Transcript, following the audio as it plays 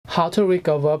how to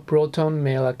recover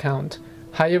ProtonMail account.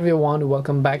 Hi everyone,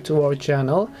 welcome back to our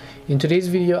channel. In today's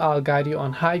video I'll guide you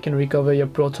on how you can recover your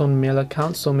ProtonMail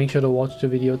account, so make sure to watch the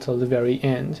video till the very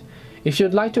end. If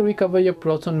you'd like to recover your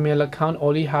ProtonMail account,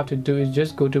 all you have to do is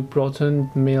just go to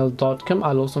ProtonMail.com.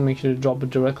 I'll also make sure to drop a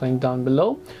direct link down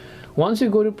below. Once you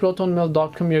go to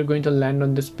ProtonMail.com, you're going to land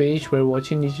on this page where what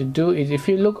you need to do is, if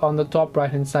you look on the top right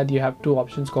hand side, you have two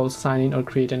options called sign in or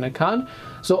create an account.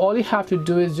 So all you have to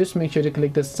do is just make sure to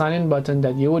click the sign in button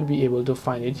that you would be able to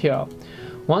find it here.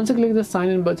 Once you click the sign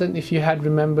in button, if you had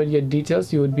remembered your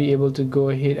details, you would be able to go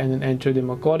ahead and then enter them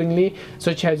accordingly,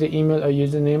 such as your email or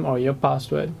username or your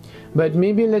password. But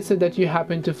maybe let's say that you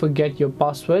happen to forget your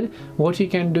password. What you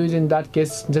can do is, in that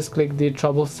case, just click the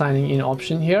trouble signing in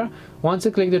option here. Once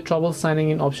you click the trouble signing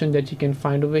in option that you can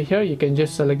find over here, you can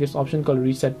just select this option called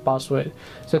reset password.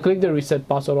 So click the reset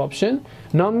password option.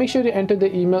 Now make sure to enter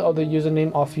the email or the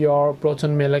username of your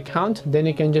ProtonMail account. Then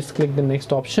you can just click the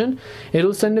next option. It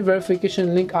will send a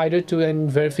verification link either to a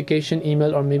verification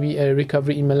email or maybe a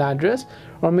recovery email address,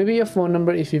 or maybe your phone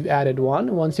number if you've added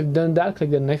one. Once you've done that, click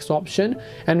the next option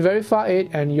and verify it,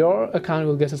 and your account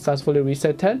will get successfully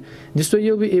resetted. This way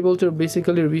you'll be able to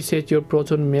basically reset your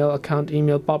ProtonMail account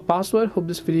email password. Hope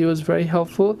this video was very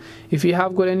helpful. If you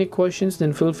have got any questions,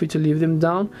 then feel free to leave them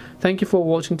down. Thank you for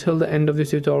watching till the end of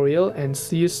this tutorial, and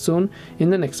see you soon in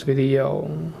the next video.